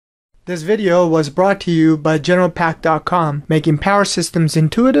This video was brought to you by GeneralPack.com, making power systems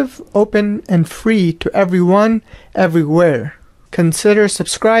intuitive, open, and free to everyone, everywhere. Consider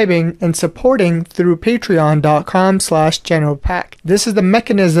subscribing and supporting through patreon.com/generalpack. This is the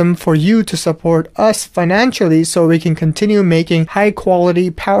mechanism for you to support us financially so we can continue making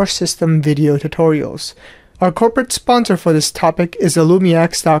high-quality power system video tutorials. Our corporate sponsor for this topic is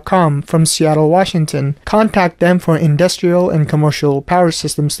AllumiaX.com from Seattle, Washington. Contact them for industrial and commercial power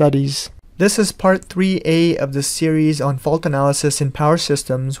system studies. This is part 3A of the series on fault analysis in power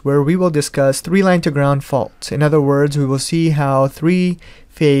systems, where we will discuss three-line to ground faults. In other words, we will see how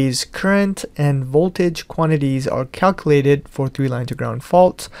three-phase current and voltage quantities are calculated for three-line to ground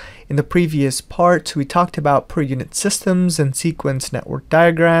faults. In the previous parts, we talked about per unit systems and sequence network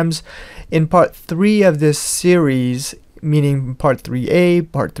diagrams. In part 3 of this series, meaning part 3A,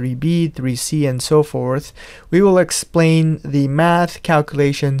 part 3B, 3C, and so forth, we will explain the math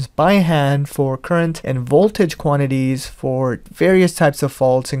calculations by hand for current and voltage quantities for various types of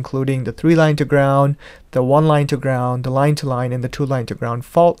faults, including the three-line to ground, the one-line to ground, the line-to-line, and the two-line to ground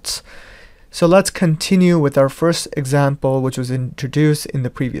faults. So let's continue with our first example, which was introduced in the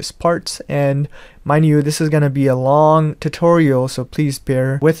previous parts. And mind you, this is going to be a long tutorial, so please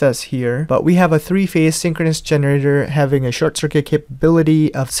bear with us here. But we have a three-phase synchronous generator having a short circuit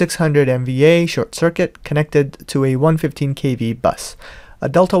capability of 600 MVA short circuit connected to a 115 kV bus. A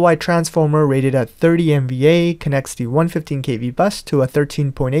delta Y transformer rated at 30 MVA connects the 115 kV bus to a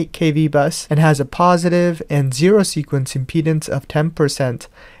 13.8 kV bus and has a positive and zero sequence impedance of 10%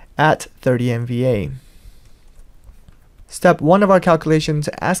 at 30 MVA. Step 1 of our calculations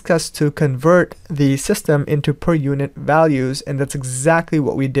asks us to convert the system into per unit values, and that's exactly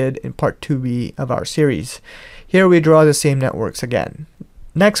what we did in part 2B of our series. Here we draw the same networks again.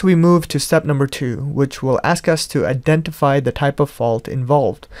 Next, we move to step number 2, which will ask us to identify the type of fault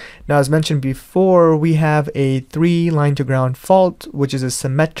involved. Now, as mentioned before, we have a three-line to ground fault, which is a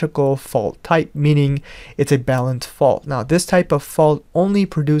symmetrical fault type, meaning it's a balanced fault. Now, this type of fault only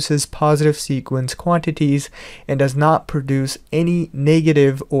produces positive sequence quantities and does not produce any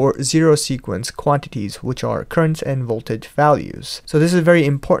negative or zero sequence quantities, which are current and voltage values. So this is very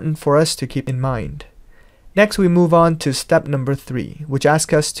important for us to keep in mind. Next, we move on to step number 3, which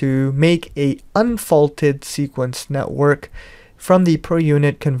asks us to make a unfaulted sequence network from the per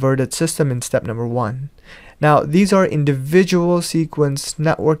unit converted system in step number 1. Now, these are individual sequence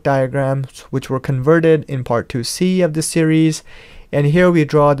network diagrams which were converted in part 2C of the series, and here we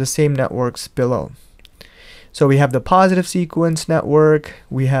draw the same networks below. So we have the positive sequence network,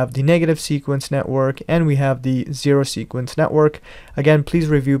 we have the negative sequence network, and we have the zero sequence network. Again, please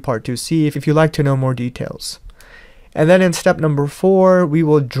review part 2C if you'd like to know more details. And then in step number 4, we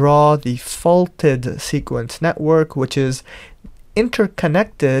will draw the faulted sequence network, which is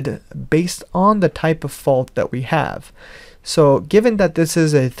interconnected based on the type of fault that we have. So given that this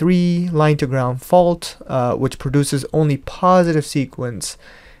is a three-line to ground fault, which produces only positive sequence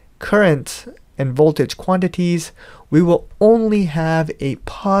current and voltage quantities, we will only have a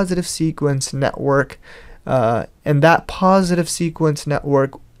positive sequence network, and that positive sequence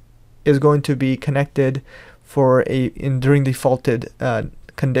network is going to be connected during the faulted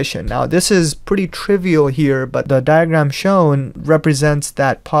condition. Now, this is pretty trivial here, but the diagram shown represents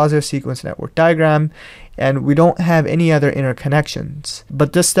that positive sequence network diagram, and we don't have any other interconnections.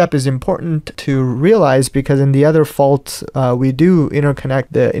 But this step is important to realize because in the other faults, we do interconnect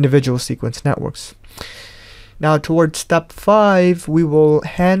the individual sequence networks. Now, towards step 5, we will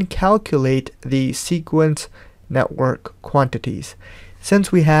hand calculate the sequence network quantities.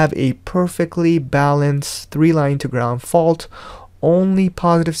 Since we have a perfectly balanced three-line to ground fault, only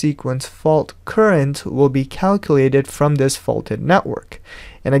positive sequence fault current will be calculated from this faulted network.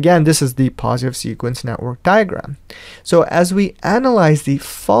 And again, this is the positive sequence network diagram. So as we analyze the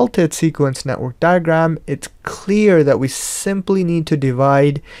faulted sequence network diagram, it's clear that we simply need to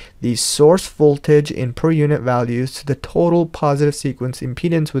divide the source voltage in per unit values to the total positive sequence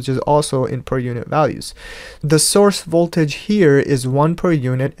impedance, which is also in per unit values. The source voltage here is 1 per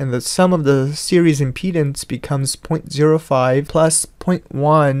unit, and the sum of the series impedance becomes 0.05 plus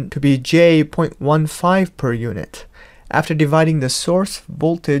 0.1 to be J.15 per unit. After dividing the source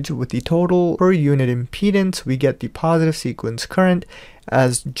voltage with the total per unit impedance, we get the positive sequence current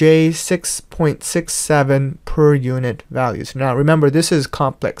as J6.67 per unit values. Now remember, this is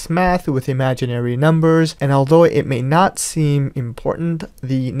complex math with imaginary numbers, and although it may not seem important,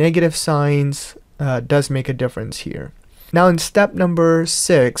 the negative signs does make a difference here. Now in step number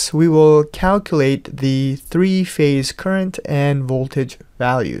 6, we will calculate the three-phase current and voltage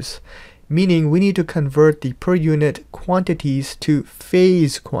values. meaning we need to convert the per unit quantities to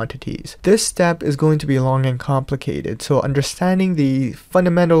phase quantities. This step is going to be long and complicated, so understanding the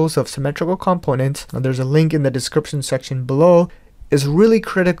fundamentals of symmetrical components, and there's a link in the description section below, is really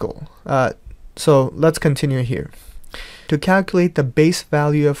critical. So let's continue here. To calculate the base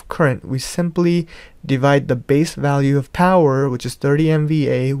value of current, we simply divide the base value of power, which is 30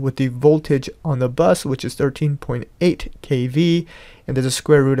 MVA, with the voltage on the bus, which is 13.8 kV, and there's a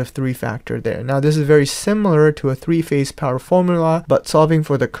square root of 3 factor there. Now this is very similar to a three-phase power formula, but solving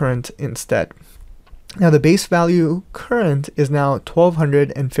for the current instead. Now the base value current is now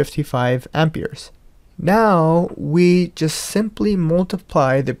 1255 amperes. Now we just simply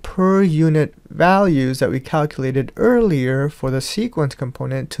multiply the per unit values that we calculated earlier for the sequence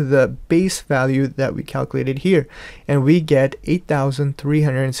component to the base value that we calculated here, and we get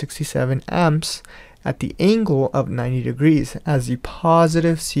 8,367 amps at the angle of 90 degrees as the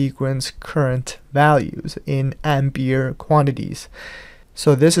positive sequence current values in ampere quantities.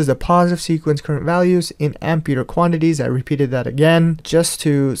 So this is the positive sequence current values in ampere quantities. I repeated that again just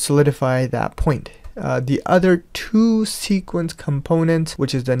to solidify that point. The other two sequence components,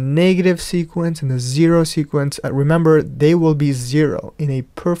 which is the negative sequence and the zero sequence, remember they will be zero in a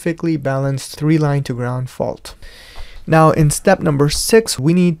perfectly balanced 3-line to ground fault. Now in step number 6,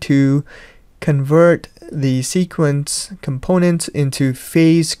 we need to convert the sequence components into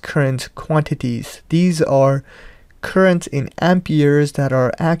phase current quantities. These are currents in amperes that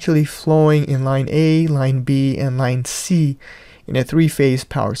are actually flowing in line A, line B, and line C in a three-phase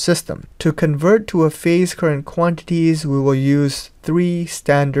power system. To convert to a phase current quantities, we will use 3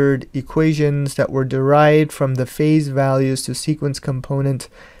 standard equations that were derived from the phase values to sequence component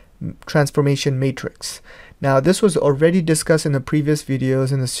transformation matrix. Now this was already discussed in the previous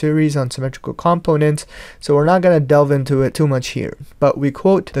videos in the series on symmetrical components, so we're not going to delve into it too much here, but we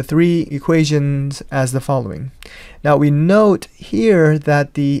quote the 3 equations as the following. Now we note here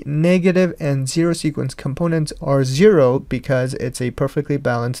that the negative and zero sequence components are 0 because it's a perfectly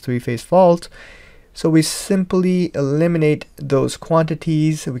balanced 3-phase fault. So we simply eliminate those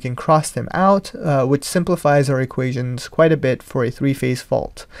quantities, we can cross them out, which simplifies our equations quite a bit for a 3-phase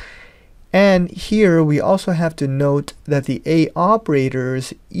fault. And here we also have to note that the A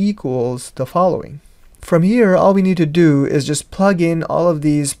operators equals the following. From here, all we need to do is just plug in all of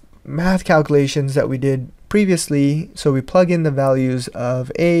these math calculations that we did previously. So we plug in the values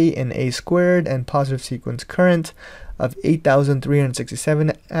of A and A squared and positive sequence current of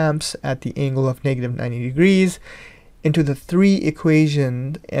 8,367 amps at the angle of negative 90 degrees into the 3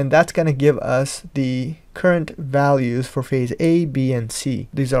 equations, and that's going to give us the current values for phase A, B, and C.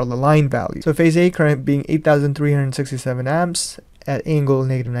 These are the line values. So phase A current being 8,367 amps at angle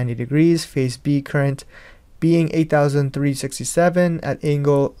negative 90 degrees, phase B current being 8,367 at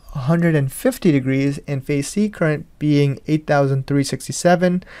angle 150 degrees, and phase C current being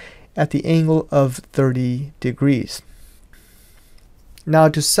 8,367 at the angle of 30 degrees. Now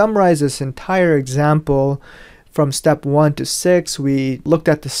to summarize this entire example, from step 1 to 6, we looked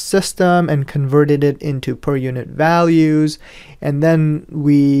at the system and converted it into per unit values, and then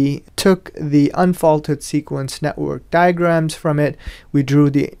we took the unfaulted sequence network diagrams from it. We drew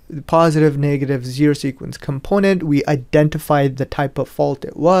the positive, negative, zero sequence component. We identified the type of fault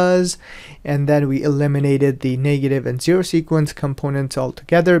it was, and then we eliminated the negative and zero sequence components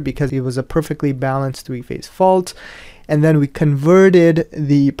altogether because it was a perfectly balanced 3-phase fault. And then we converted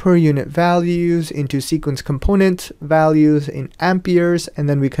the per unit values into sequence component values in amperes, and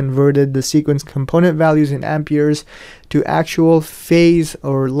then we converted the sequence component values in amperes to actual phase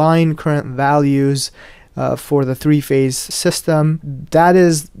or line current values for the 3-phase system. That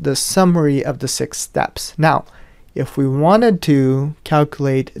is the summary of the 6 steps. Now, if we wanted to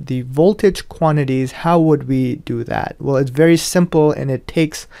calculate the voltage quantities, how would we do that? Well, it's very simple, and it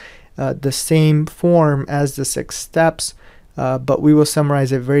takes the same form as the 6 steps, but we will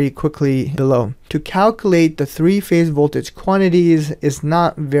summarize it very quickly below. To calculate the 3-phase voltage quantities is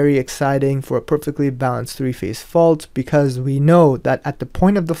not very exciting for a perfectly balanced 3-phase fault, because we know that at the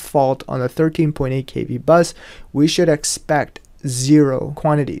point of the fault on the 13.8 kV bus, we should expect 0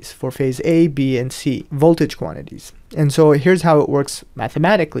 quantities for phase A, B, and C, voltage quantities. And so here's how it works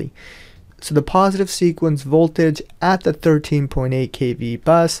mathematically. So the positive sequence voltage at the 13.8 kV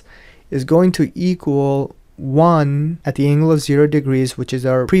bus is going to equal 1 at the angle of 0 degrees, which is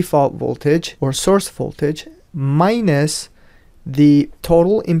our pre-fault voltage or source voltage, minus the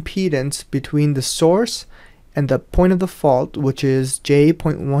total impedance between the source and the point of the fault, which is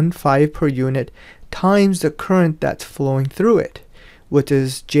J.15 per unit, times the current that's flowing through it, which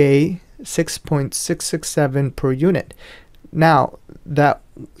is J 6.667 per unit. Now, that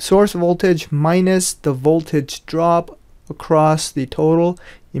source voltage minus the voltage drop across the total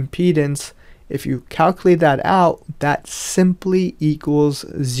impedance, if you calculate that out, that simply equals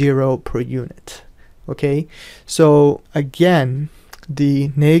 0 per unit. Okay, so again,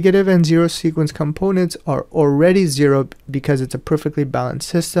 the negative and zero sequence components are already 0 because it's a perfectly balanced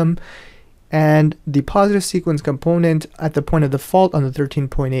system, and the positive sequence component at the point of the fault on the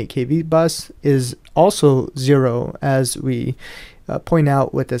 13.8 kV bus is also 0, as we point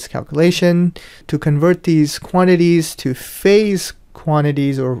out with this calculation. To convert these quantities to phase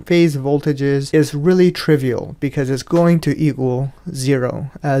quantities or phase voltages is really trivial because it's going to equal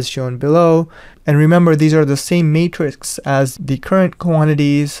 0 as shown below. And remember, these are the same matrix as the current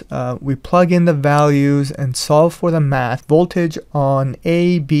quantities. We plug in the values and solve for the math. Voltage on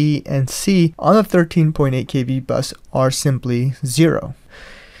A, B, and C on the 13.8 kV bus are simply 0.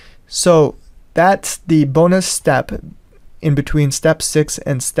 So that's the bonus step in between step 6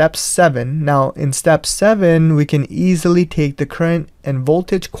 and step 7. Now in step 7, we can easily take the current and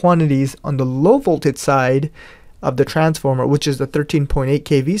voltage quantities on the low voltage side of the transformer, which is the 13.8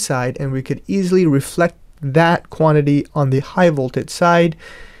 kV side, and we could easily reflect that quantity on the high voltage side.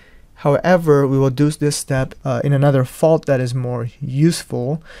 However, we will do this step in another fault that is more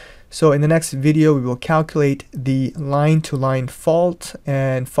useful. So in the next video, we will calculate the line-to-line fault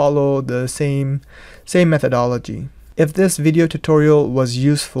and follow the same methodology. If this video tutorial was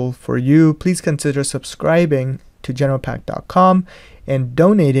useful for you, please consider subscribing to GeneralPack.com and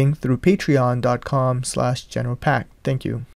donating through patreon.com/GeneralPack. Thank you.